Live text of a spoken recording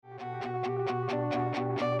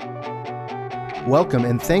Welcome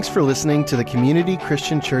and thanks for listening to the Community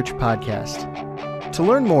Christian Church podcast. To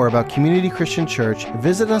learn more about Community Christian Church,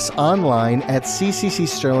 visit us online at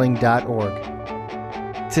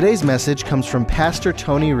cccsterling.org. Today's message comes from Pastor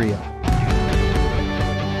Tony Rio.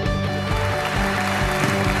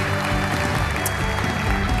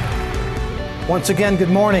 Once again, good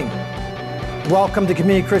morning. Welcome to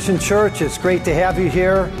Community Christian Church. It's great to have you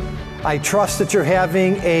here. I trust that you're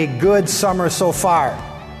having a good summer so far.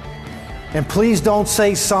 And please don't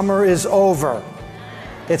say summer is over.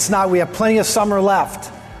 It's not. We have plenty of summer left.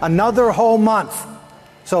 Another whole month.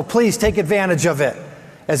 So please take advantage of it.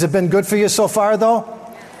 Has it been good for you so far, though?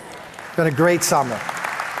 It's been a great summer.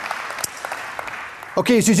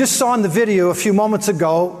 Okay, as you just saw in the video a few moments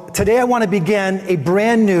ago, today I want to begin a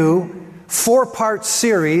brand new 4-part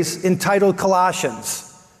series entitled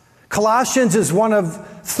Colossians. Colossians is one of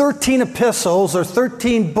 13 epistles or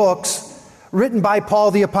 13 books written by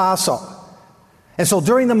Paul the Apostle. And so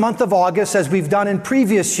during the month of August, as we've done in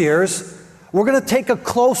previous years, we're going to take a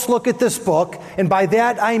close look at this book, and by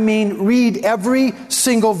that I mean read every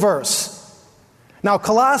single verse. Now,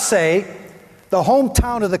 Colossae, the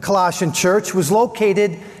hometown of the Colossian church, was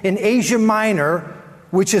located in Asia Minor,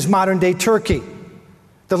 which is modern-day Turkey.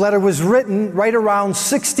 The letter was written right around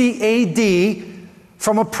 60 A.D.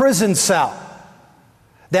 from a prison cell.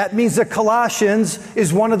 That means that Colossians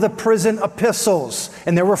is one of the prison epistles,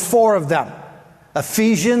 and there were 4 of them: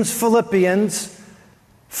 Ephesians, Philippians,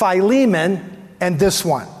 Philemon, and this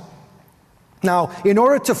one. Now, in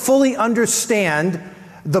order to fully understand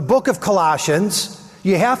the book of Colossians,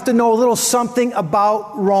 you have to know a little something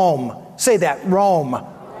about Rome. Say that, Rome.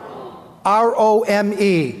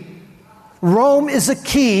 R-O-M-E. Rome is a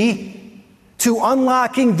key to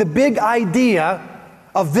unlocking the big idea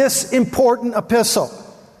of this important epistle.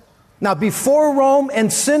 Now, before Rome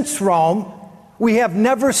and since Rome, we have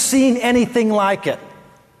never seen anything like it.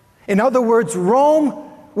 In other words, Rome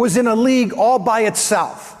was in a league all by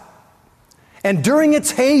itself. And during its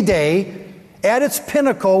heyday, at its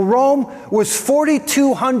pinnacle, Rome was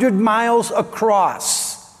 4,200 miles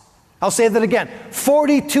across. I'll say that again,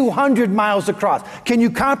 4,200 miles across. Can you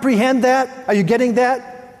comprehend that? Are you getting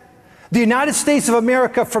that? The United States of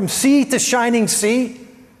America, from sea to shining sea,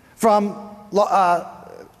 from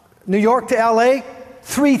New York to LA,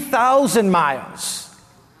 3,000 miles.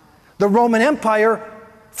 The Roman Empire,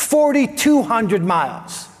 4,200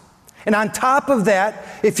 miles. And on top of that,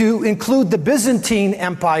 if you include the Byzantine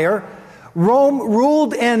Empire, Rome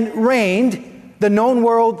ruled and reigned the known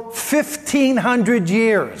world 1,500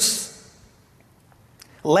 years.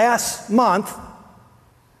 Last month,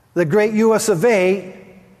 the great US of A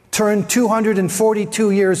turned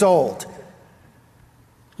 242 years old.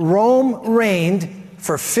 Rome reigned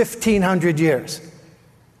for 1,500 years.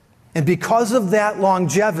 And because of that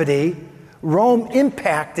longevity, Rome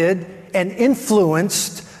impacted and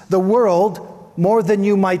influenced the world more than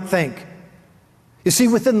you might think. You see,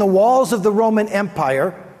 within the walls of the Roman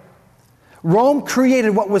Empire, Rome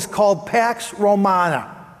created what was called Pax Romana,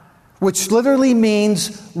 which literally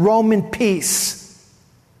means Roman peace.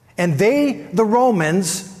 And they, the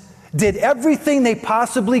Romans, did everything they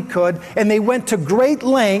possibly could, and they went to great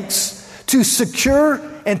lengths to secure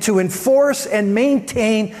and to enforce and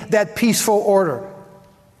maintain that peaceful order.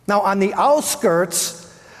 Now, on the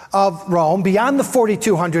outskirts of Rome, beyond the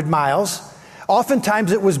 4,200 miles,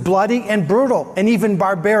 oftentimes it was bloody and brutal and even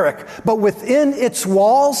barbaric. But within its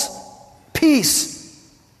walls, peace.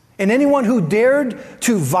 And anyone who dared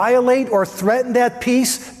to violate or threaten that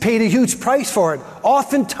peace paid a huge price for it,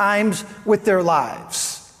 oftentimes with their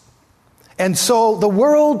lives. And so the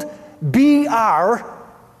world BR,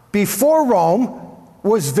 before Rome,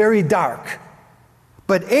 was very dark.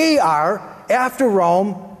 But AR, after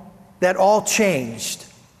Rome, that all changed.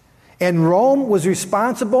 And Rome was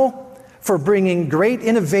responsible for bringing great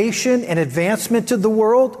innovation and advancement to the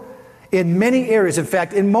world in many areas, in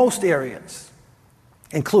fact, in most areas,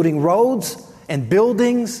 including roads and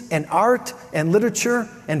buildings and art and literature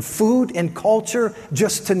and food and culture,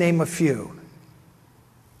 just to name a few.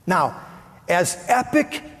 Now, as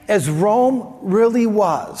epic as Rome really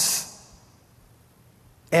was,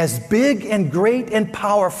 as big and great and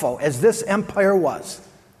powerful as this empire was,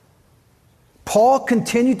 Paul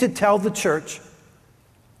continued to tell the church,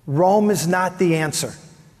 Rome is not the answer.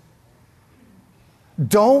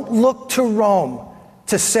 Don't look to Rome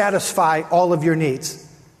to satisfy all of your needs.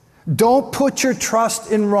 Don't put your trust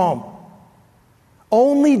in Rome.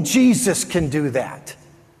 Only Jesus can do that.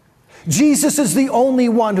 Jesus is the only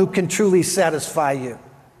one who can truly satisfy you.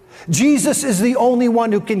 Jesus is the only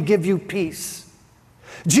one who can give you peace.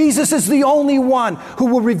 Jesus is the only one who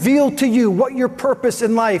will reveal to you what your purpose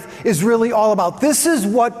in life is really all about. This is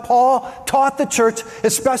what Paul taught the church,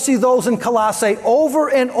 especially those in Colossae, over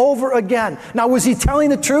and over again. Now, was he telling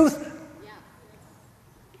the truth? Yeah.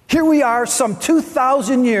 Here we are, some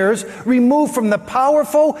 2,000 years removed from the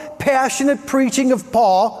powerful, passionate preaching of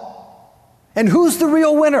Paul. And who's the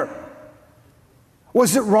real winner?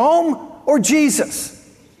 Was it Rome or Jesus?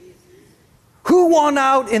 Who won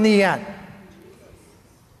out in the end?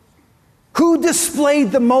 Who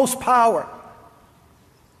displayed the most power?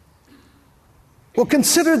 Well,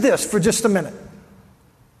 consider this for just a minute.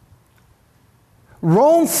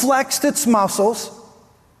 Rome flexed its muscles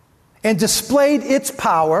and displayed its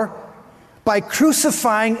power by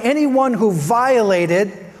crucifying anyone who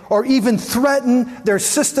violated or even threatened their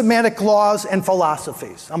systematic laws and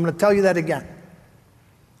philosophies. I'm going to tell you that again.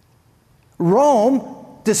 Rome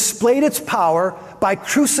displayed its power by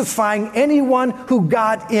crucifying anyone who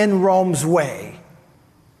got in Rome's way.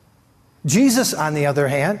 Jesus, on the other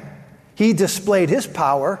hand, he displayed his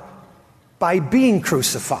power by being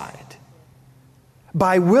crucified,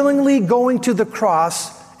 by willingly going to the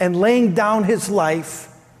cross and laying down his life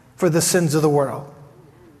for the sins of the world.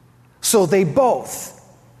 So they both,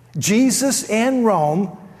 Jesus and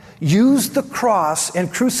Rome, used the cross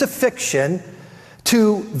and crucifixion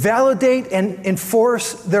to validate and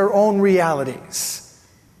enforce their own realities.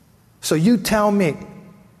 So you tell me,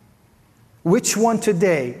 which one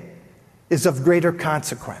today is of greater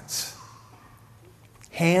consequence?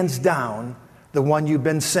 Hands down, the one you've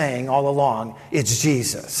been saying all along, it's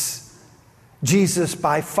Jesus. Jesus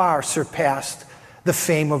by far surpassed the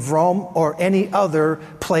fame of Rome or any other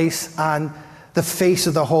place on the face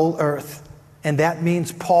of the whole earth. And that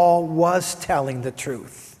means Paul was telling the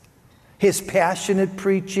truth. His passionate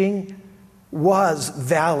preaching was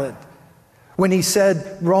valid. When he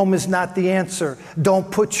said, Rome is not the answer,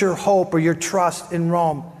 don't put your hope or your trust in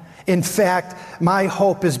Rome. In fact, my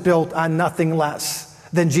hope is built on nothing less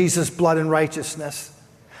than Jesus' blood and righteousness.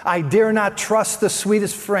 I dare not trust the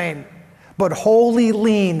sweetest frame, but wholly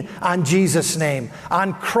lean on Jesus' name.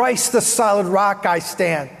 On Christ the solid rock I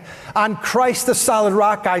stand. On Christ the solid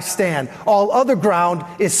rock I stand. All other ground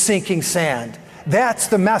is sinking sand. That's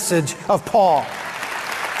the message of Paul.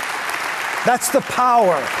 That's the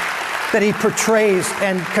power that he portrays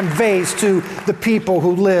and conveys to the people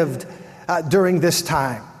who lived during this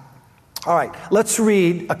time. All right, let's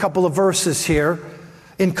read a couple of verses here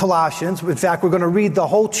in Colossians. In fact, we're going to read the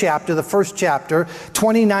whole chapter, the first chapter,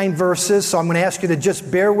 29 verses. So I'm going to ask you to just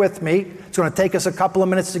bear with me. It's going to take us a couple of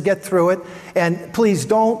minutes to get through it. And please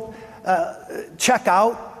don't check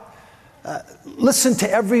out. Listen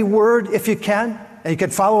to every word if you can. And you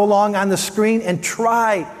can follow along on the screen and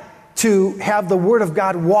try to have the Word of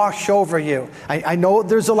God wash over you. I know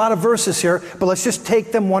there's a lot of verses here, but let's just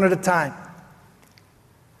take them one at a time.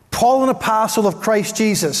 Paul, an apostle of Christ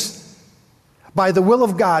Jesus, by the will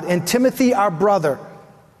of God, and Timothy, our brother,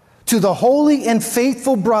 to the holy and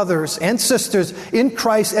faithful brothers and sisters in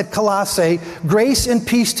Christ at Colossae, grace and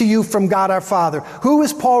peace to you from God our Father. Who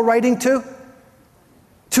is Paul writing to?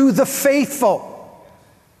 To the faithful.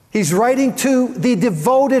 He's writing to the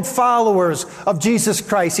devoted followers of Jesus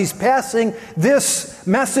Christ. He's passing this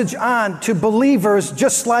message on to believers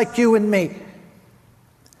just like you and me.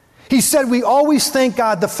 He said, we always thank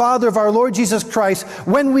God, the Father of our Lord Jesus Christ,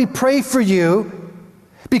 when we pray for you,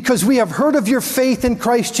 because we have heard of your faith in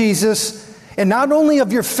Christ Jesus, and not only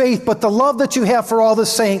of your faith, but the love that you have for all the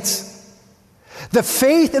saints. The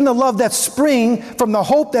faith and the love that spring from the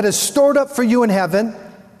hope that is stored up for you in heaven,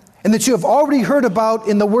 and that you have already heard about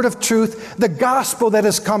in the word of truth, the gospel that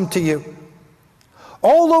has come to you.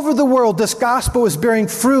 All over the world, this gospel is bearing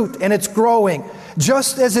fruit and it's growing,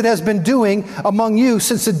 just as it has been doing among you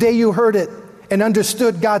since the day you heard it and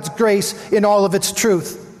understood God's grace in all of its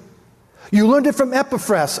truth. You learned it from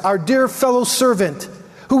Epaphras, our dear fellow servant,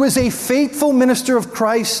 who is a faithful minister of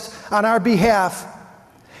Christ on our behalf,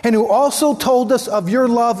 and who also told us of your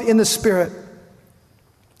love in the Spirit.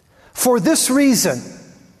 For this reason,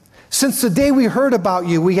 since the day we heard about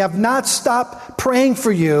you, we have not stopped praying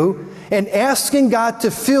for you and asking God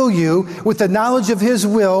to fill you with the knowledge of His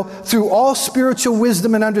will through all spiritual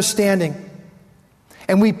wisdom and understanding.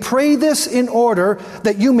 And we pray this in order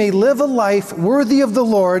that you may live a life worthy of the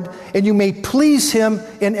Lord and you may please Him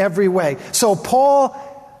in every way. So Paul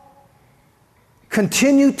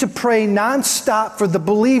continued to pray nonstop for the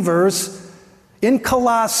believers in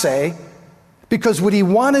Colossae, because what he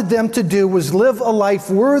wanted them to do was live a life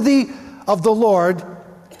worthy of the Lord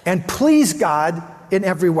and please God in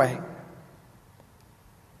every way.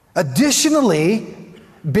 Additionally,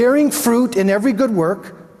 bearing fruit in every good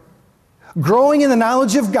work, growing in the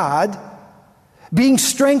knowledge of God, being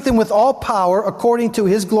strengthened with all power according to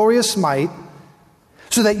his glorious might,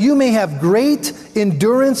 so that you may have great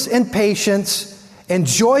endurance and patience, and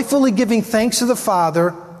joyfully giving thanks to the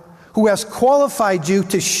Father, who has qualified you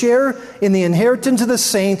to share in the inheritance of the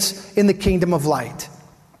saints in the kingdom of light.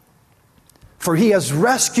 For he has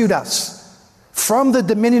rescued us from the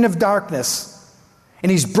dominion of darkness,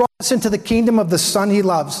 and he's brought us into the kingdom of the Son he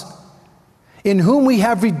loves, in whom we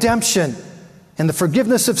have redemption and the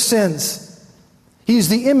forgiveness of sins. He is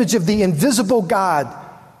the image of the invisible God.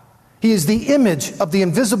 He is the image of the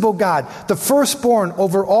invisible God, the firstborn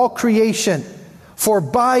over all creation. For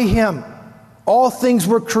by him all things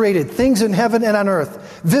were created, things in heaven and on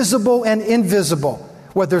earth, visible and invisible,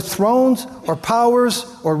 whether thrones or powers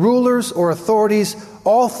or rulers or authorities,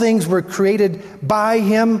 all things were created by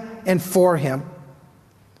him and for him.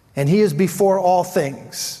 And he is before all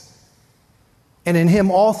things. And in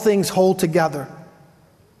him all things hold together.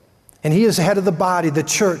 And he is the head of the body, the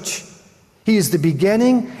church. He is the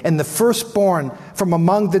beginning and the firstborn from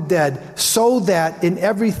among the dead, so that in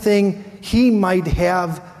everything he might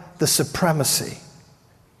have the supremacy.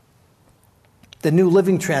 The New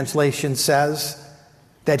Living Translation says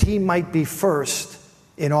that he might be first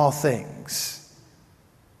in all things.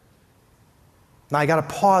 Now I got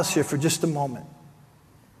to pause here for just a moment.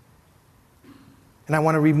 And I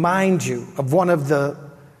want to remind you of one of the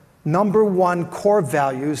number one core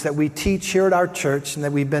values that we teach here at our church and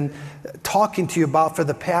that we've been talking to you about for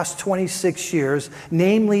the past 26 years,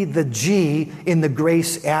 namely the G in the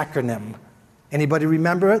GRACE acronym. Anybody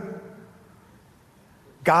remember it?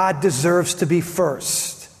 God deserves to be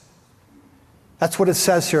first. That's what it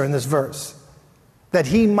says here in this verse. That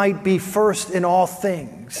he might be first in all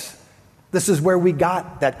things. This is where we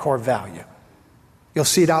got that core value. You'll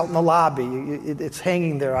see it out in the lobby. It's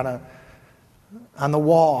hanging there on the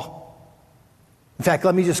wall. In fact,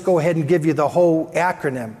 let me just go ahead and give you the whole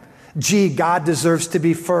acronym. G, God deserves to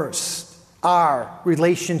be first. R,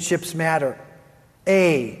 relationships matter.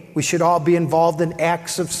 A, we should all be involved in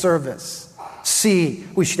acts of service. C,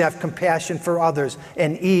 we should have compassion for others.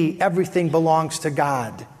 And E, everything belongs to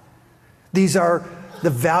God. These are the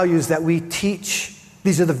values that we teach.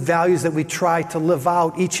 These are the values that we try to live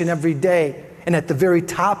out each and every day. And at the very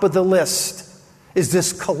top of the list is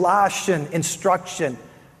this Colossian instruction,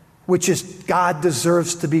 which is God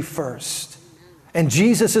deserves to be first. And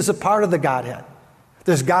Jesus is a part of the Godhead.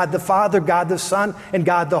 There's God the Father, God the Son, and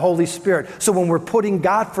God the Holy Spirit. So when we're putting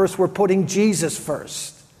God first, we're putting Jesus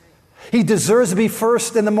first. He deserves to be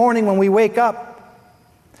first in the morning when we wake up.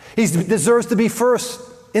 He deserves to be first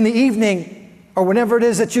in the evening or whenever it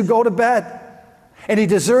is that you go to bed. And he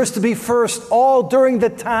deserves to be first all during the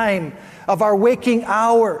time of our waking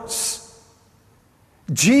hours.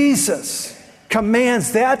 Jesus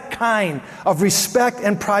commands that kind of respect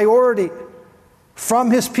and priority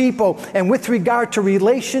from his people. And with regard to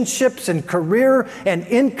relationships and career and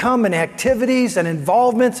income and activities and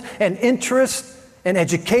involvements and interests and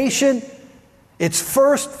education, it's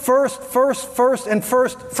first, and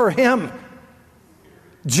first for him.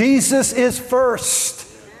 Jesus is first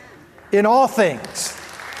in all things.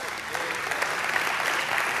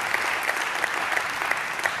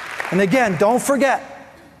 And again, don't forget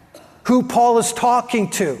who Paul is talking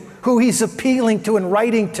to, who he's appealing to and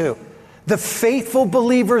writing to. The faithful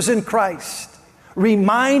believers in Christ,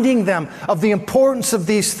 reminding them of the importance of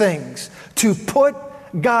these things, to put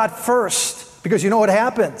God first. Because you know what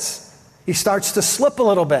happens? He starts to slip a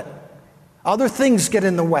little bit. Other things get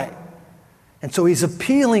in the way. And so he's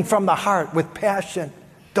appealing from the heart with passion.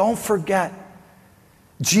 Don't forget,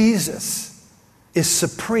 Jesus is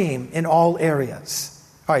supreme in all areas.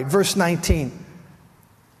 All right, verse 19.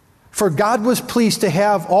 For God was pleased to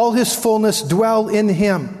have all his fullness dwell in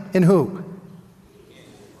him. In who?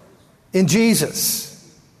 In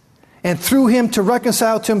Jesus. And through him to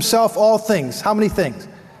reconcile to himself all things. How many things?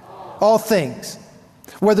 All things.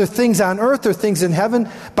 Whether things on earth or things in heaven,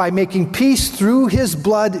 by making peace through his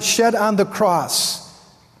blood shed on the cross.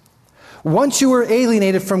 Once you were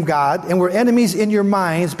alienated from God and were enemies in your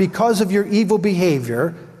minds because of your evil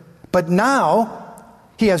behavior, but now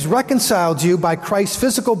he has reconciled you by Christ's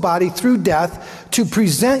physical body through death to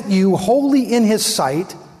present you holy in his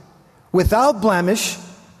sight, without blemish,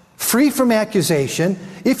 free from accusation,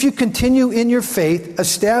 if you continue in your faith,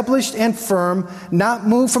 established and firm, not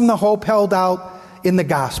moved from the hope held out in the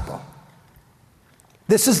gospel.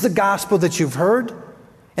 This is the gospel that you've heard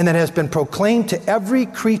and that has been proclaimed to every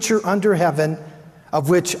creature under heaven, of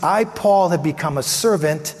which I, Paul, have become a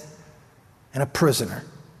servant and a prisoner.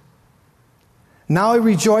 Now I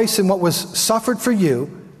rejoice in what was suffered for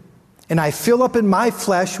you, and I fill up in my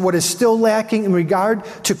flesh what is still lacking in regard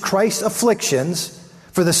to Christ's afflictions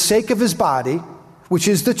for the sake of his body, which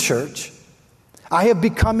is the church. I have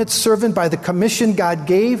become its servant by the commission God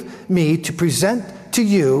gave me to present to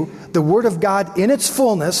you the word of God in its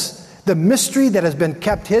fullness, the mystery that has been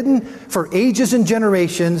kept hidden for ages and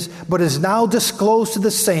generations, but is now disclosed to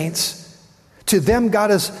the saints. To them God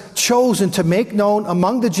has chosen to make known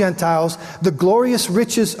among the Gentiles the glorious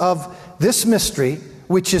riches of this mystery,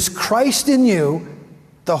 which is Christ in you,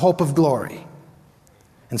 the hope of glory.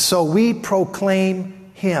 And so we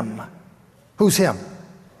proclaim him. Who's him?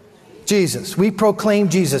 Jesus. We proclaim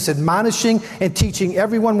Jesus, admonishing and teaching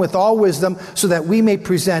everyone with all wisdom, so that we may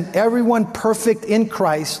present everyone perfect in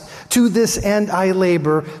Christ. To this end I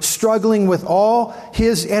labor, struggling with all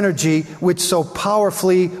his energy, which so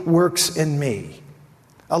powerfully works in me.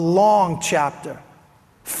 A long chapter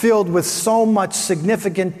filled with so much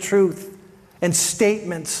significant truth and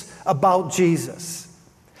statements about Jesus.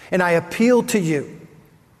 And I appeal to you,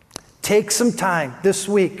 take some time this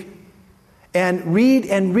week and read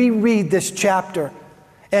and reread this chapter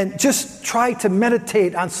and just try to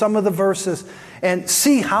meditate on some of the verses and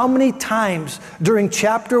see how many times during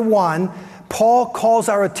chapter 1 Paul calls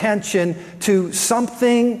our attention to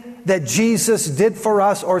something that Jesus did for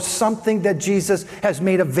us or something that Jesus has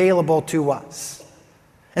made available to us.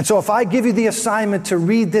 And so if I give you the assignment to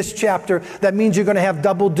read this chapter, that means you're going to have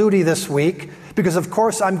double duty this week, because of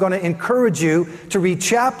course I'm going to encourage you to read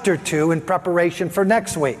chapter 2 in preparation for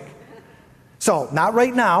next week. So, not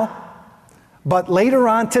right now, but later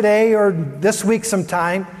on today or this week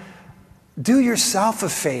sometime, do yourself a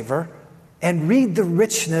favor and read the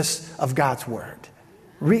richness of God's Word.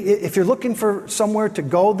 If you're looking for somewhere to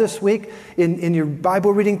go this week in your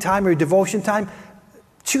Bible reading time or your devotion time,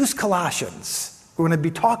 choose Colossians. We're going to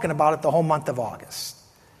be talking about it the whole month of August.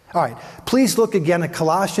 All right, please look again at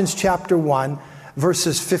Colossians Chapter 1,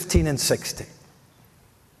 verses 15 and 16.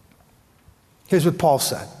 Here's what Paul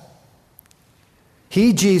said.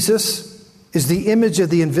 He, Jesus, is the image of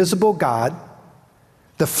the invisible God,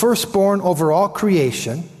 the firstborn over all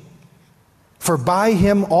creation. For by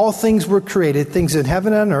him all things were created, things in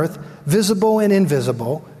heaven and on earth, visible and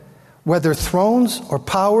invisible, whether thrones or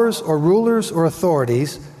powers or rulers or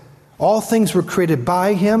authorities. All things were created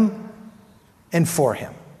by him and for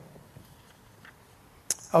him.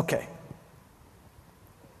 Okay.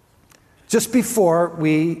 Just before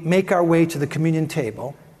we make our way to the communion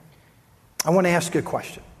table, I want to ask you a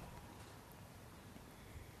question.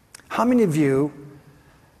 How many of you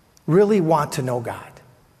really want to know God?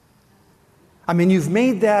 I mean, you've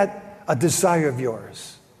made that a desire of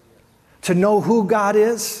yours. To know who God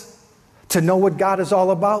is, to know what God is all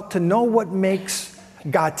about, to know what makes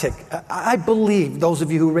God tick. I believe, those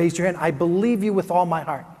of you who raised your hand, I believe you with all my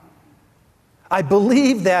heart. I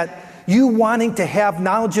believe that you wanting to have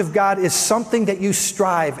knowledge of God is something that you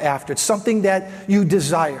strive after. It's something that you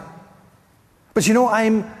desire. But you know,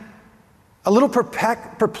 I'm a little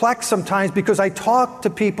perplexed sometimes because I talk to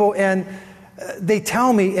people and they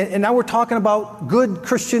tell me, and now we're talking about good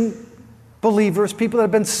Christian believers, people that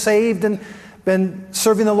have been saved and been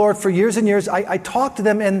serving the Lord for years and years. I talk to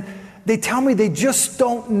them and they tell me they just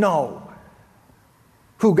don't know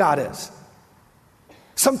who God is.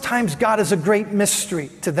 Sometimes God is a great mystery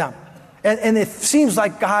to them. And it seems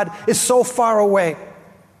like God is so far away.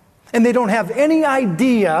 And they don't have any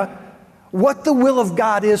idea what the will of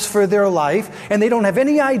God is for their life, and they don't have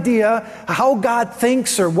any idea how God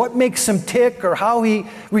thinks or what makes him tick or how he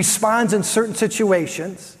responds in certain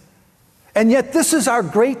situations. And yet this is our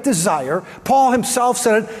great desire. Paul himself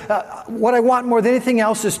said, what I want more than anything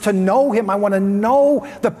else is to know him. I want to know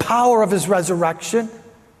the power of his resurrection.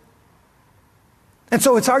 And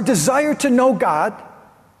so it's our desire to know God,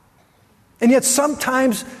 and yet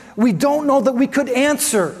sometimes we don't know that we could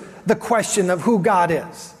answer the question of who God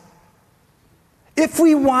is. If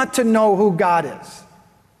we want to know who God is,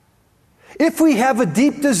 if we have a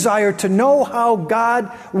deep desire to know how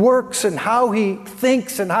God works and how he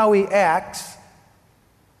thinks and how he acts,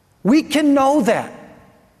 we can know that.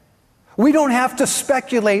 We don't have to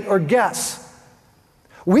speculate or guess.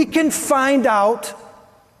 We can find out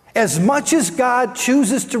as much as God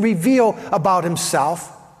chooses to reveal about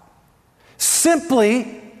himself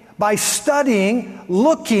simply by studying,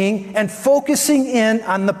 looking, and focusing in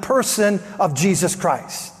on the person of Jesus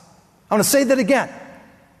Christ. I want to say that again.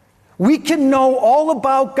 We can know all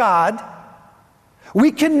about God.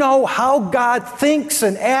 We can know how God thinks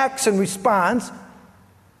and acts and responds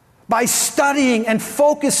by studying and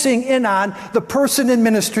focusing in on the person and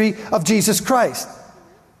ministry of Jesus Christ.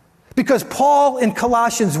 Because Paul in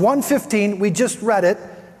Colossians 1:15, we just read it,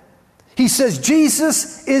 He says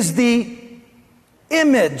Jesus is the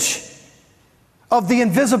image of the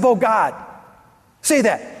invisible God. Say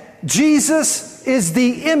that. Jesus is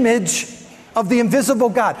the image of the invisible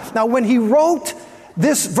God. Now, when he wrote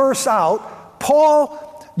this verse out,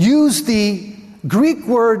 Paul used the Greek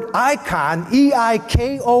word icon,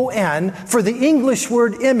 E-I-K-O-N, for the English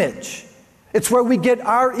word image. It's where we get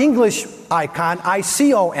our English icon,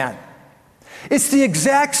 I-C-O-N. It's the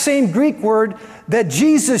exact same Greek word that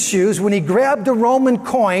Jesus used when he grabbed a Roman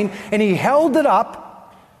coin and he held it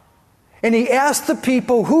up and he asked the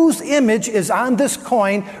people whose image is on this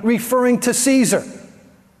coin, referring to Caesar.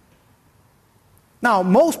 Now,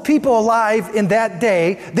 most people alive in that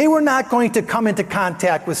day, they were not going to come into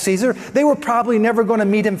contact with Caesar. They were probably never going to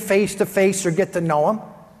meet him face to face or get to know him.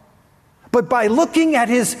 But by looking at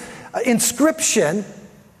his inscription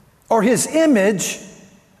or his image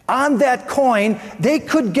on that coin, they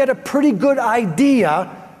could get a pretty good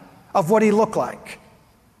idea of what he looked like.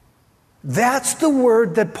 That's the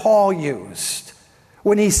word that Paul used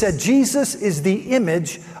when he said Jesus is the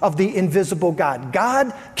image of the invisible God.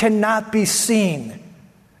 God cannot be seen.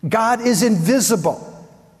 God is invisible.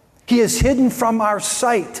 He is hidden from our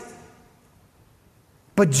sight.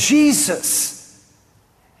 But Jesus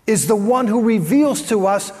is the one who reveals to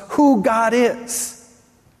us who God is.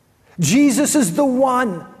 Jesus is the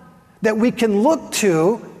one that we can look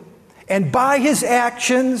to, and by his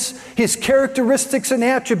actions, his characteristics and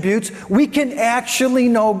attributes, we can actually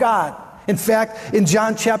know God. In fact, in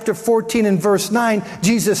John chapter 14 and verse 9,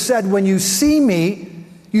 Jesus said, when you see me,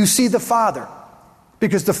 you see the Father,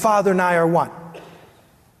 because the Father and I are one.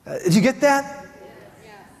 Did you get that?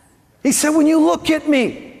 Yes. He said, when you look at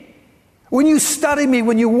me, when you study me,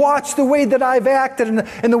 when you watch the way that I've acted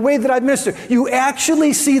and the way that I've ministered, you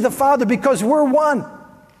actually see the Father, because we're one.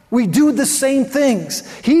 We do the same things.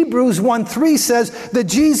 Hebrews 1:3 says that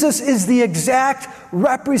Jesus is the exact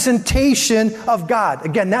representation of God.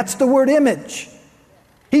 Again, that's the word image.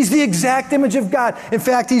 He's the exact image of God. In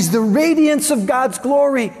fact, he's the radiance of God's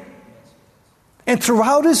glory. And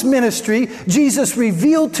throughout his ministry, Jesus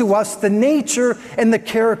revealed to us the nature and the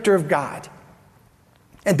character of God.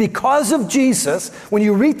 And because of Jesus, when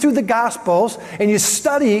you read through the Gospels and you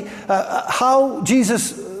study how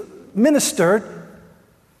Jesus ministered,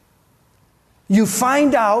 you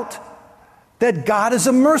find out that God is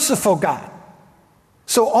a merciful God.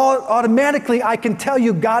 So automatically I can tell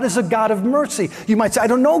you God is a God of mercy. You might say, I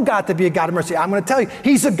don't know God to be a God of mercy. I'm going to tell you,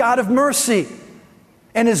 he's a God of mercy.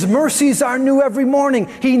 And his mercies are new every morning.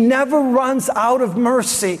 He never runs out of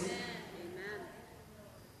mercy.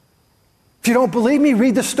 If you don't believe me,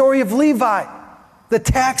 read the story of Levi, the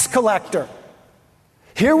tax collector.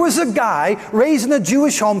 Here was a guy raised in a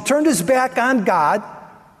Jewish home, turned his back on God,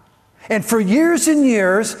 and for years and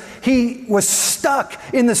years, he was stuck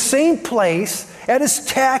in the same place at his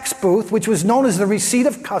tax booth, which was known as the receipt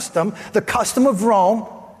of custom, the custom of Rome,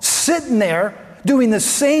 sitting there doing the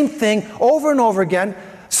same thing over and over again,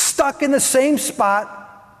 stuck in the same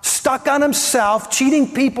spot, stuck on himself,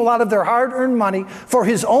 cheating people out of their hard-earned money for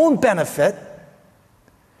his own benefit.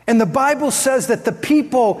 And the Bible says that the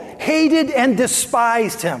people hated and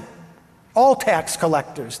despised him. All tax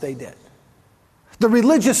collectors, they did. The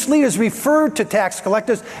religious leaders referred to tax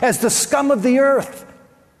collectors as the scum of the earth.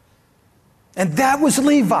 And that was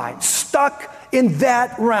Levi, stuck in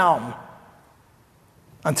that realm.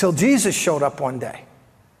 Until Jesus showed up one day.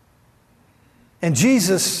 And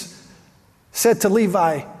Jesus said to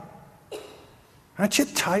Levi, aren't you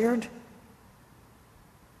tired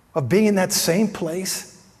of being in that same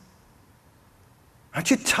place?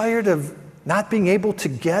 Aren't you tired of not being able to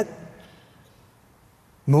get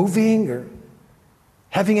moving or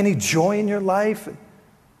having any joy in your life?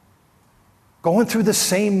 Going through the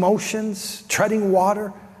same motions, treading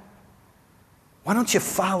water? Why don't you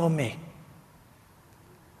follow me?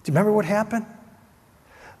 Do you remember what happened?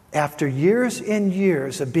 After years and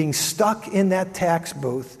years of being stuck in that tax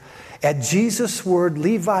booth, at Jesus' word,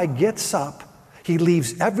 Levi gets up. He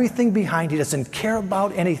leaves everything behind. He doesn't care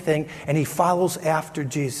about anything, and he follows after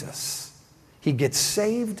Jesus. He gets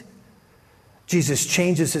saved. Jesus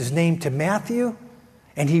changes his name to Matthew,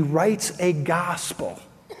 and he writes a gospel.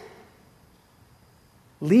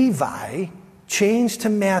 Levi, changed to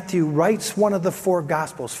Matthew, writes one of the four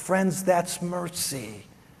gospels. Friends, that's mercy.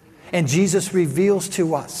 And Jesus reveals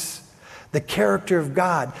to us the character of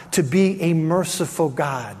God to be a merciful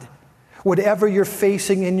God. Whatever you're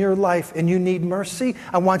facing in your life and you need mercy,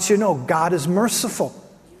 I want you to know God is merciful.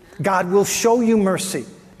 God will show you mercy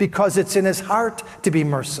because it's in his heart to be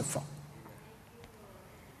merciful.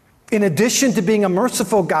 In addition to being a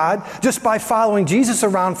merciful God, just by following Jesus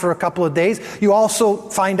around for a couple of days, you also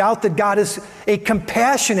find out that God is a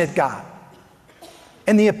compassionate God.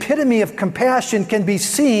 And the epitome of compassion can be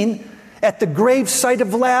seen at the grave site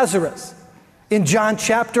of Lazarus in John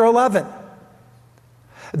chapter 11.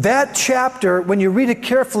 That chapter, when you read it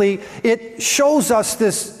carefully, it shows us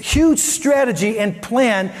this huge strategy and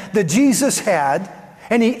plan that Jesus had,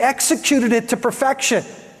 and he executed it to perfection.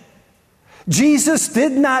 Jesus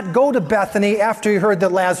did not go to Bethany after he heard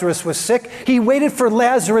that Lazarus was sick. He waited for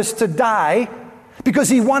Lazarus to die because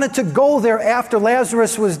he wanted to go there after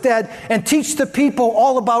Lazarus was dead and teach the people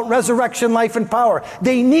all about resurrection, life, and power.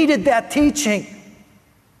 They needed that teaching.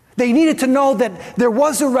 They needed to know that there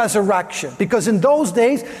was a resurrection, because in those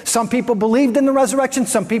days, some people believed in the resurrection,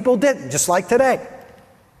 some people didn't, just like today.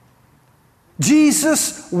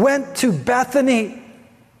 Jesus went to Bethany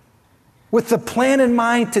with the plan in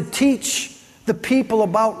mind to teach the people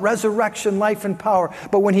about resurrection, life, and power.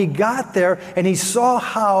 But when he got there and he saw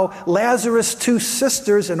how Lazarus' two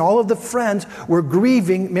sisters and all of the friends were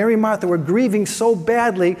grieving, Mary and Martha were grieving so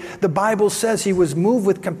badly, the Bible says he was moved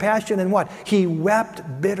with compassion, and what? He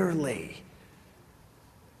wept bitterly.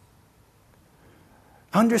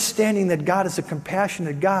 Understanding that God is a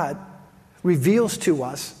compassionate God reveals to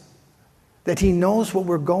us that he knows what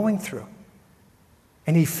we're going through.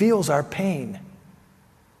 And he feels our pain.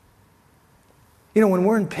 You know, when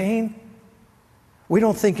we're in pain, we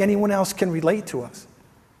don't think anyone else can relate to us.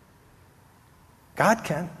 God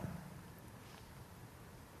can.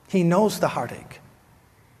 He knows the heartache.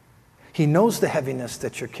 He knows the heaviness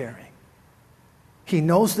that you're carrying. He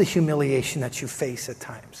knows the humiliation that you face at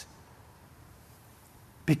times.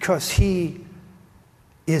 Because he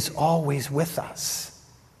is always with us.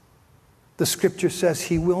 The scripture says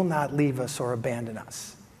he will not leave us or abandon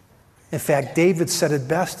us. In fact, David said it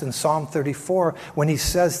best in Psalm 34 when he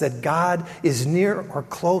says that God is near or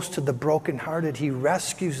close to the brokenhearted. He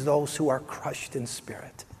rescues those who are crushed in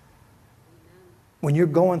spirit. When you're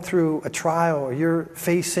going through a trial or you're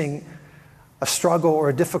facing a struggle or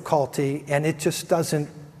a difficulty and it just doesn't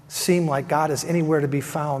seem like God is anywhere to be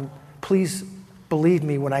found, please believe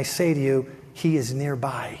me when I say to you, he is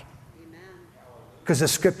nearby. Because the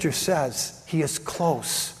scripture says he is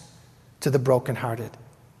close to the brokenhearted.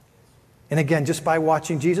 And again, just by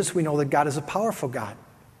watching Jesus, we know that God is a powerful God.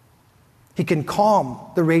 He can calm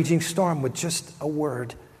the raging storm with just a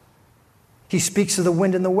word. He speaks to the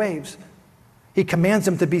wind and the waves. He commands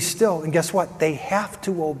them to be still. And guess what? They have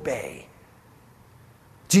to obey.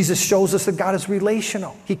 Jesus shows us that God is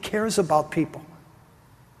relational. He cares about people.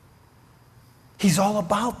 He's all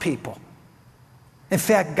about people. In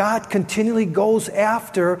fact, God continually goes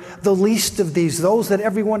after the least of these, those that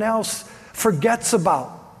everyone else forgets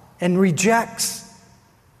about and rejects,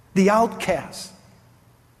 the outcasts,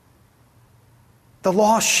 the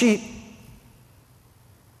lost sheep,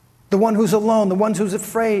 the one who's alone, the one who's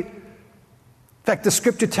afraid. In fact, the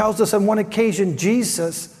scripture tells us on one occasion,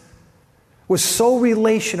 Jesus was so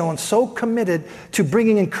relational and so committed to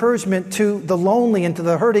bringing encouragement to the lonely and to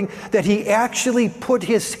the hurting that he actually put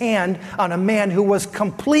his hand on a man who was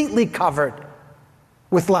completely covered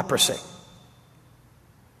with leprosy.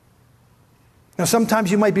 Now,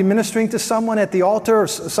 sometimes you might be ministering to someone at the altar or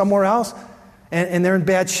somewhere else, and they're in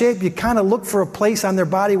bad shape. You kind of look for a place on their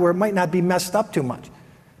body where it might not be messed up too much.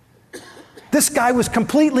 This guy was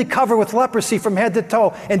completely covered with leprosy from head to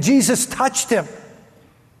toe, and Jesus touched him.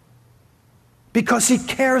 Because he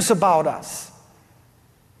cares about us.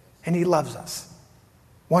 And he loves us.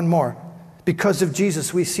 One more. Because of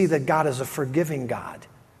Jesus, we see that God is a forgiving God.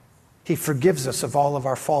 He forgives us of all of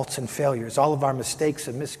our faults and failures, all of our mistakes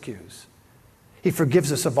and miscues. He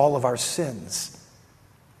forgives us of all of our sins.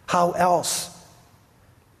 How else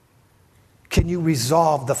can you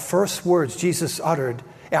resolve the first words Jesus uttered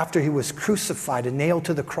after he was crucified and nailed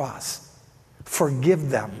to the cross? Forgive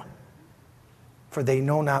them, for they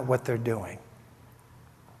know not what they're doing.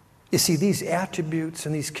 You see, these attributes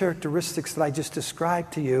and these characteristics that I just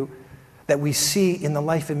described to you that we see in the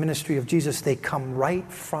life and ministry of Jesus, they come right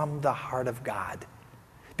from the heart of God,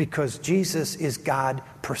 because Jesus is God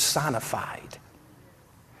personified.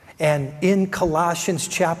 And in Colossians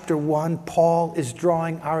Chapter One, Paul is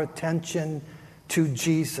drawing our attention to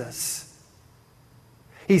Jesus.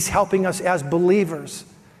 He's helping us as believers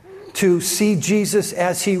to see Jesus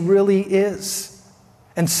as he really is.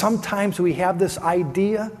 And sometimes we have this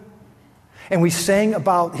idea, and we sang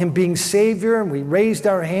about him being Savior, and we raised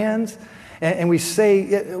our hands, and we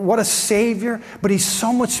say, what a Savior. But he's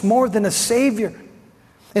so much more than a Savior.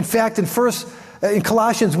 In fact, in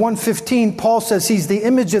Colossians 1:15, Paul says he's the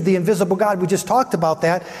image of the invisible God. We just talked about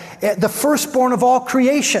that. The firstborn of all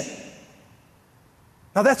creation.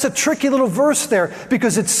 Now that's a tricky little verse there,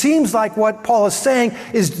 because it seems like what Paul is saying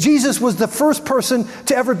is Jesus was the first person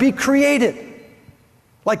to ever be created.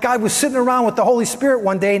 Like God was sitting around with the Holy Spirit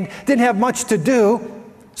one day and didn't have much to do,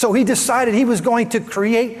 so he decided he was going to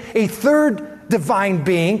create a third divine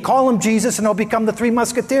being, call him Jesus, and he'll become the Three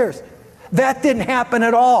Musketeers. That didn't happen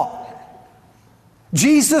at all.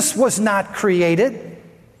 Jesus was not created.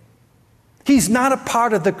 He's not a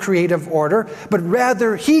part of the creative order, but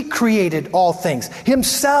rather he created all things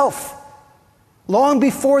himself. Long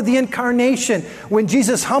before the incarnation, when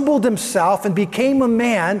Jesus humbled himself and became a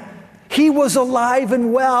man, he was alive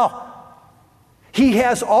and well. He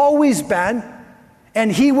has always been,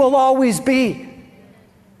 and he will always be.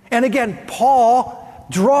 And again, Paul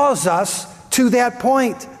draws us to that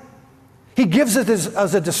point. He gives it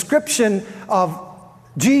as a description of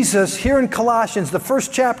Jesus here in Colossians, the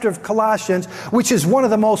first chapter of Colossians, which is one of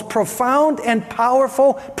the most profound and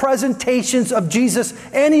powerful presentations of Jesus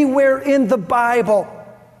anywhere in the Bible.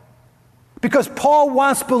 Because Paul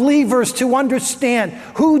wants believers to understand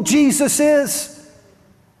who Jesus is.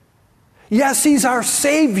 Yes, he's our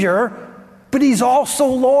Savior, but he's also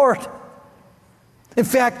Lord. In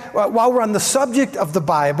fact, while we're on the subject of the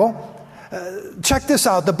Bible, check this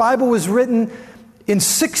out. The Bible was written in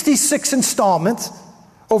 66 installments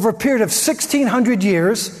over a period of 1,600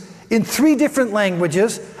 years in 3 different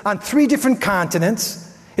languages on 3 different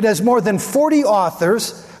continents. It has more than 40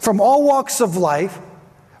 authors from all walks of life,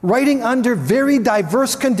 writing under very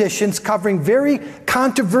diverse conditions, covering very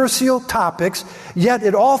controversial topics, yet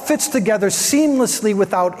it all fits together seamlessly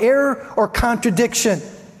without error or contradiction.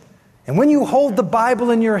 And when you hold the Bible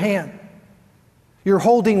in your hand, you're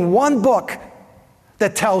holding one book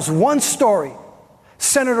that tells one story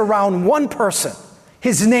centered around one person.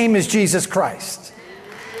 His name is Jesus Christ.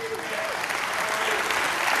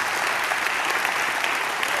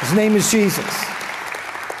 His name is Jesus.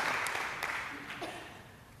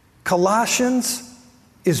 Colossians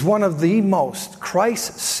is one of the most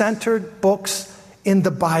Christ-centered books in the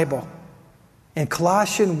Bible. And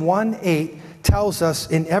Colossians 1:8 tells us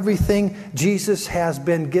in everything Jesus has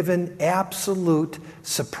been given absolute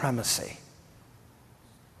supremacy.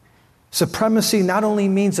 Supremacy not only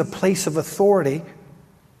means a place of authority,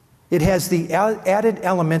 it has the added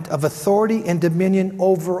element of authority and dominion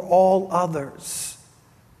over all others.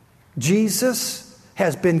 Jesus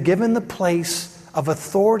has been given the place of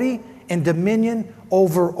authority and dominion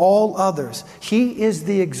over all others. He is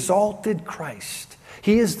the exalted Christ.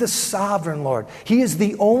 He is the sovereign Lord. He is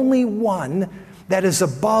the only one that is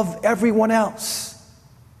above everyone else.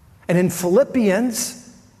 And in Philippians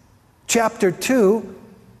chapter 2,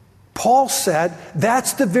 Paul said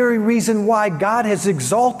that's the very reason why God has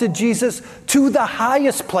exalted Jesus to the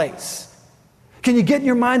highest place. Can you get in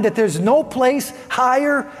your mind that there's no place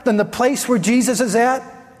higher than the place where Jesus is at?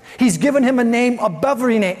 He's given him a name above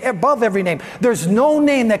every name. There's no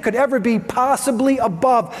name that could ever be possibly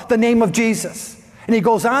above the name of Jesus. And he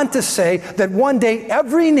goes on to say that one day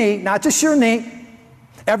every knee, not just your knee,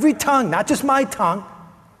 every tongue, not just my tongue,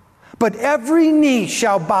 but every knee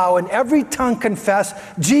shall bow and every tongue confess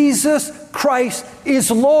Jesus Christ is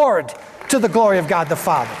Lord, to the glory of God the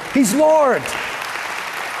Father. He's Lord.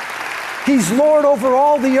 He's Lord over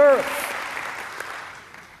all the earth.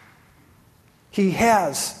 He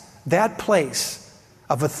has that place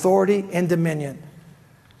of authority and dominion.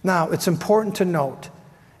 Now, it's important to note,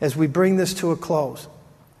 as we bring this to a close,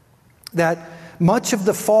 that much of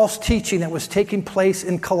the false teaching that was taking place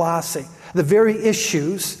in Colossae, the very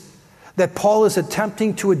issues that Paul is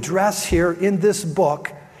attempting to address here in this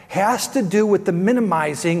book, has to do with the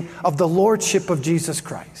minimizing of the lordship of Jesus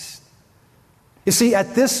Christ. You see,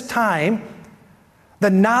 at this time, the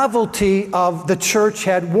novelty of the church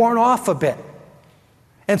had worn off a bit.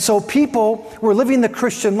 And so people were living the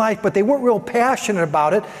Christian life, but they weren't real passionate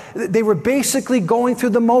about it. They were basically going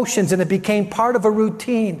through the motions, and it became part of a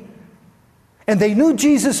routine. And they knew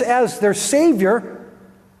Jesus as their Savior.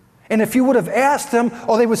 And if you would have asked them,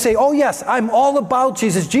 they would say, oh yes, I'm all about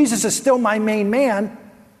Jesus. Jesus is still my main man.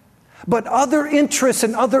 But other interests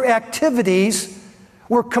and other activities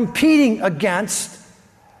were competing against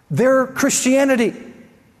their Christianity.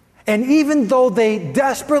 And even though they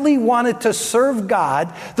desperately wanted to serve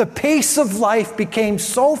God, the pace of life became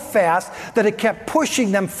so fast that it kept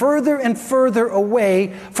pushing them further and further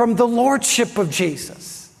away from the lordship of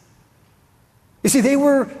Jesus. You see, they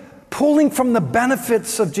were pulling from the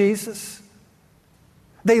benefits of Jesus.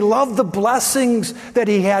 They loved the blessings that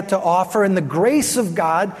he had to offer and the grace of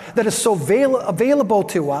God that is so available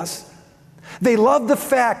to us. They loved the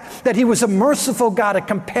fact that he was a merciful God, a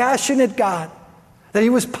compassionate God, that he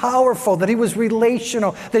was powerful, that he was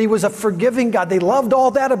relational, that he was a forgiving God. They loved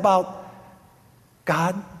all that about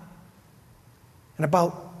God and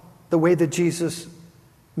about the way that Jesus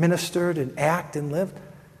ministered and acted and lived.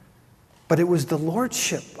 But it was the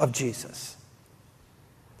lordship of Jesus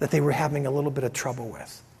that they were having a little bit of trouble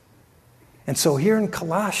with. And so here in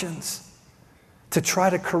Colossians, to try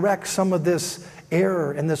to correct some of this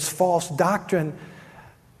error and this false doctrine,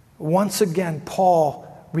 once again, Paul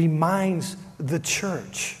reminds the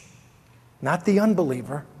church, not the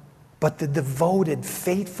unbeliever, but the devoted,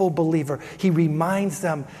 faithful believer. He reminds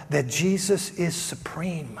them that Jesus is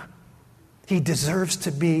supreme. He deserves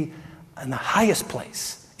to be in the highest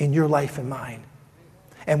place in your life and mine.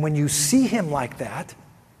 And when you see him like that,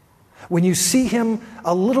 when you see him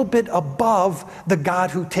a little bit above the God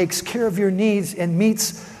who takes care of your needs and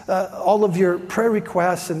meets all of your prayer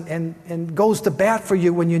requests and goes to bat for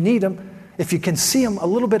you when you need him, if you can see him a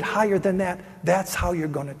little bit higher than that, that's how you're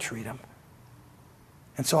going to treat him.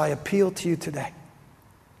 And so I appeal to you today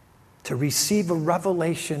to receive a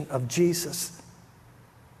revelation of Jesus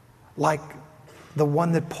like the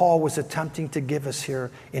one that Paul was attempting to give us here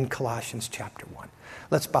in Colossians Chapter 1.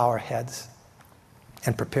 Let's bow our heads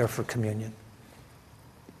and prepare for communion.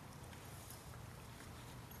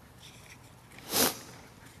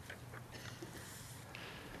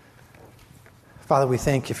 Father, we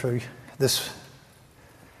thank you for this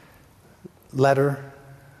letter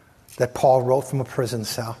that Paul wrote from a prison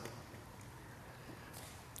cell.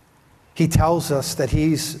 He tells us that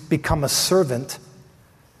he's become a servant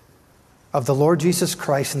of the Lord Jesus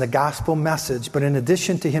Christ and the gospel message, but in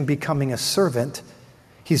addition to him becoming a servant,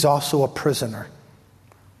 he's also a prisoner.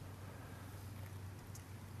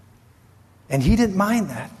 And he didn't mind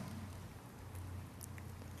that.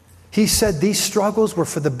 He said these struggles were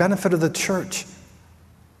for the benefit of the church,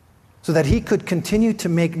 so that he could continue to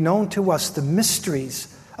make known to us the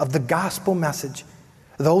mysteries of the gospel message,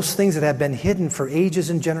 those things that have been hidden for ages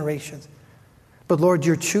and generations. But Lord,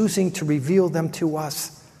 you're choosing to reveal them to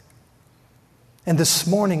us. And this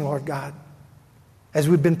morning, Lord God, as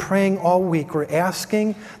we've been praying all week, we're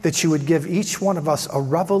asking that you would give each one of us a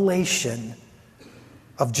revelation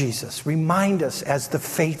of Jesus. Remind us as the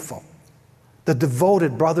faithful, the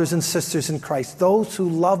devoted brothers and sisters in Christ, those who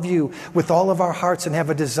love you with all of our hearts and have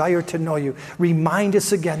a desire to know you. Remind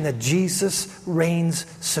us again that Jesus reigns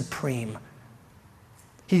supreme.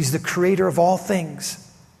 He's the creator of all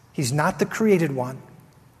things. He's not the created one,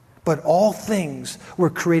 but all things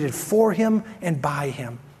were created for him and by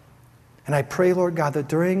him. And I pray, Lord God, that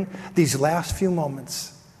during these last few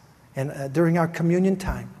moments and during our communion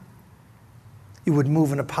time, you would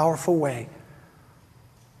move in a powerful way,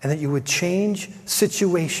 and that you would change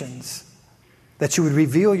situations, that you would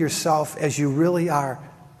reveal yourself as you really are,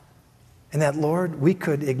 and that, Lord, we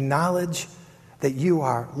could acknowledge that you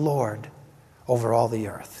are Lord over all the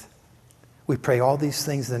earth. We pray all these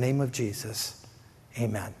things in the name of Jesus.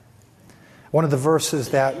 Amen. One of the verses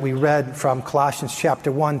that we read from Colossians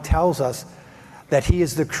Chapter 1 tells us that he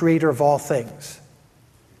is the creator of all things.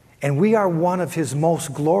 And we are one of his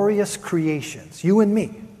most glorious creations, you and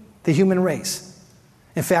me, the human race.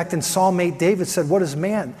 In fact, in Psalm 8, David said, "What is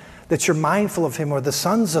man that you're mindful of him, or the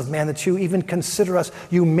sons of man that you even consider us?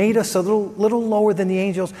 You made us a little lower than the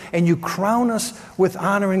angels, and you crown us with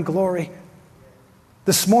honor and glory."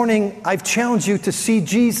 This morning, I've challenged you to see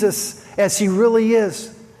Jesus as he really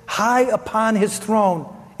is, high upon his throne.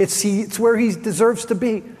 It's where he deserves to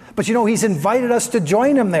be. But you know, he's invited us to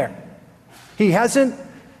join him there. He hasn't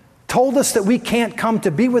told us that we can't come to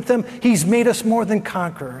be with him. He's made us more than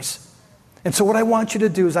conquerors. And so what I want you to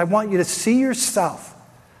do is I want you to see yourself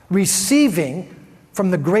receiving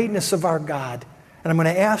from the greatness of our God. And I'm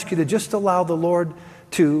going to ask you to just allow the Lord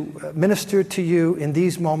to minister to you in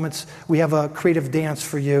these moments. We have a creative dance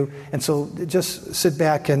for you. And so just sit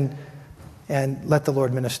back and let the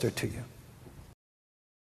Lord minister to you.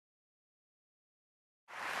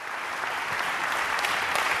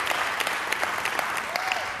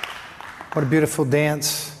 What a beautiful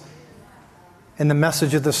dance. And the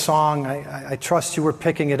message of the song, I trust you were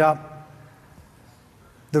picking it up.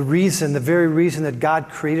 The very reason that God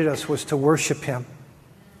created us was to worship him.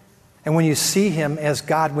 And when you see him as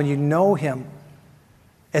God, when you know him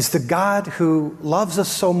as the God who loves us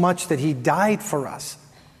so much that he died for us,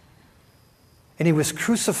 and he was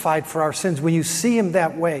crucified for our sins, when you see him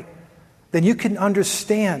that way, then you can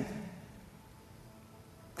understand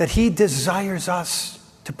that he desires us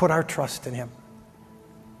to put our trust in him.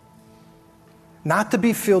 Not to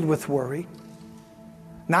be filled with worry,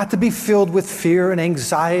 not to be filled with fear and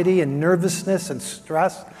anxiety and nervousness and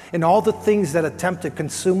stress and all the things that attempt to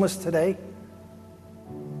consume us today,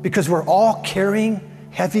 because we're all carrying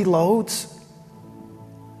heavy loads.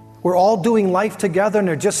 We're all doing life together, and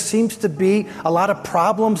there just seems to be a lot of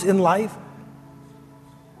problems in life.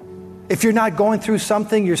 If you're not going through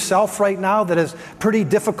something yourself right now that is pretty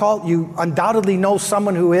difficult, you undoubtedly know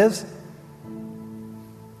someone who is.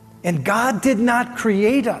 And God did not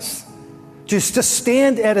create us just to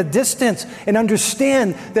stand at a distance and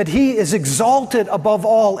understand that He is exalted above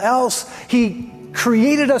all else. He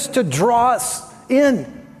created us to draw us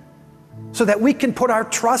in so that we can put our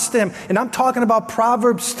trust in Him. And I'm talking about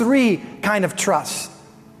Proverbs 3 kind of trust,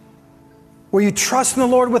 where you trust in the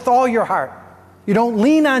Lord with all your heart. You don't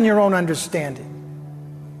lean on your own understanding.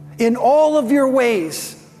 In all of your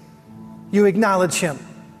ways, you acknowledge Him,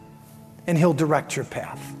 and He'll direct your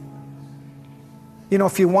path. You know,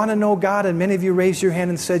 if you want to know God, and many of you raised your hand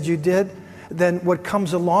and said you did, then what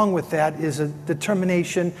comes along with that is a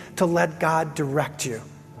determination to let God direct you.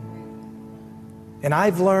 And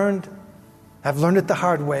I've learned it the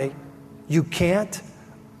hard way. You can't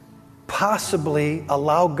possibly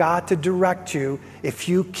allow God to direct you if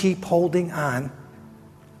you keep holding on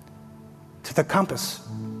to the compass.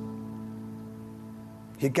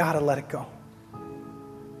 You got to let it go.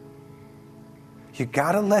 You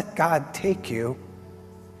got to let God take you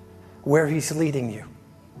where He's leading you.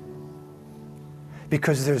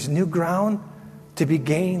 Because there's new ground to be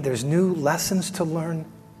gained, there's new lessons to learn,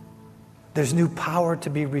 there's new power to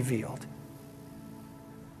be revealed.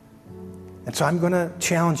 And so I'm going to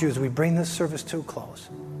challenge you as we bring this service to a close,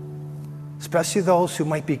 especially those who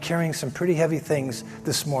might be carrying some pretty heavy things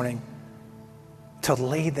this morning, to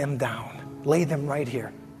lay them down. Lay them right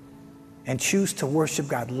here and choose to worship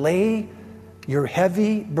God. Lay your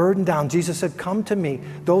heavy burden down. Jesus said, "Come to me,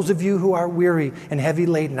 those of you who are weary and heavy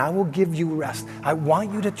laden, I will give you rest." I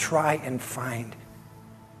want you to try and find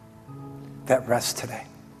that rest today.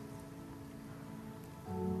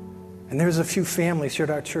 And there's a few families here at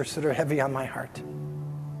our church that are heavy on my heart.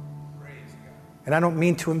 And I don't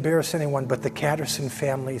mean to embarrass anyone, but the Catterson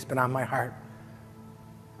family has been on my heart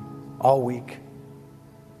all week.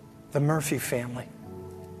 The Murphy family,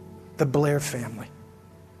 the Blair family,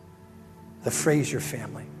 the Frazier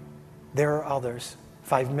family. There are others.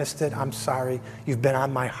 If I've missed it, I'm sorry. You've been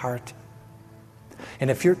on my heart. And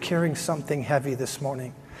if you're carrying something heavy this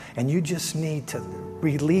morning, and you just need to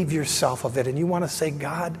relieve yourself of it, and you want to say,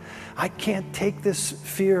 "God, I can't take this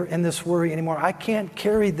fear and this worry anymore. I can't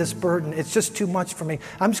carry this burden. It's just too much for me."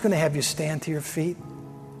 I'm just going to have you stand to your feet.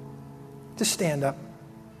 Just stand up.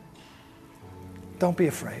 Don't be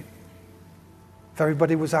afraid. If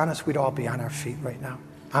everybody was honest, we'd all be on our feet right now.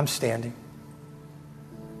 I'm standing.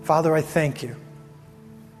 Father, I thank you.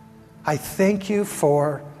 I thank you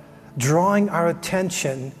for drawing our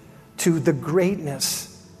attention to the greatness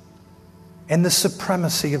and the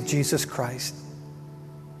supremacy of Jesus Christ.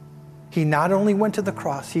 He not only went to the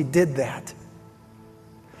cross, He did that.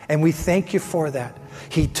 And we thank you for that.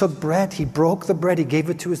 He took bread, He broke the bread, He gave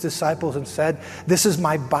it to His disciples and said, "This is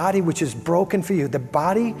my body which is broken for you." The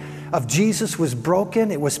body of Jesus was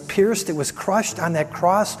broken, it was pierced, it was crushed on that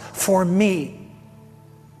cross for me.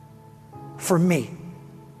 For me.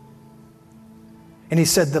 And He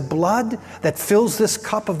said, the blood that fills this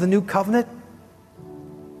cup of the new covenant,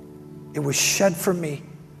 it was shed for me,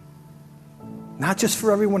 not just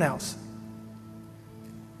for everyone else.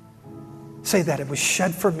 Say that, it was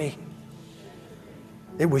shed for me.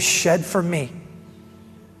 It was shed for me.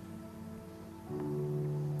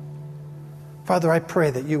 Father, I pray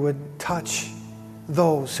that you would touch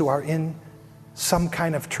those who are in some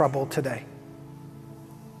kind of trouble today.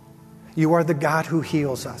 You are the God who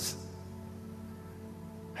heals us.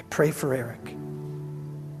 I pray for Eric.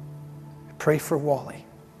 I pray for Wally,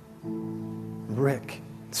 Rick,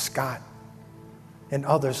 Scott, and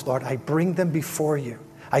others, Lord. I bring them before you.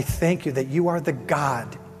 I thank you that you are the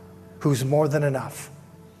God who's more than enough.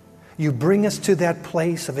 You bring us to that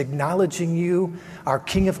place of acknowledging you, our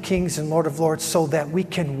King of Kings and Lord of Lords, so that we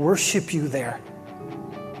can worship you there.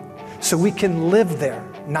 So we can live there,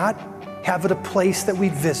 not have it a place that we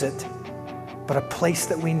visit, but a place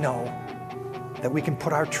that we know that we can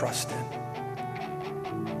put our trust in.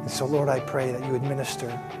 And so, Lord, I pray that you would minister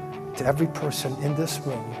to every person in this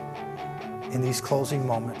room in these closing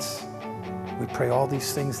moments. We pray all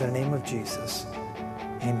these things in the name of Jesus.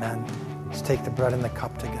 Amen. Let's take the bread and the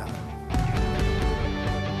cup together.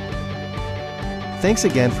 Thanks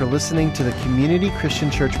again for listening to the Community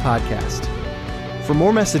Christian Church podcast. For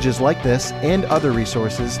more messages like this and other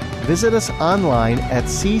resources, visit us online at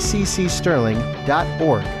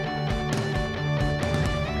cccsterling.org.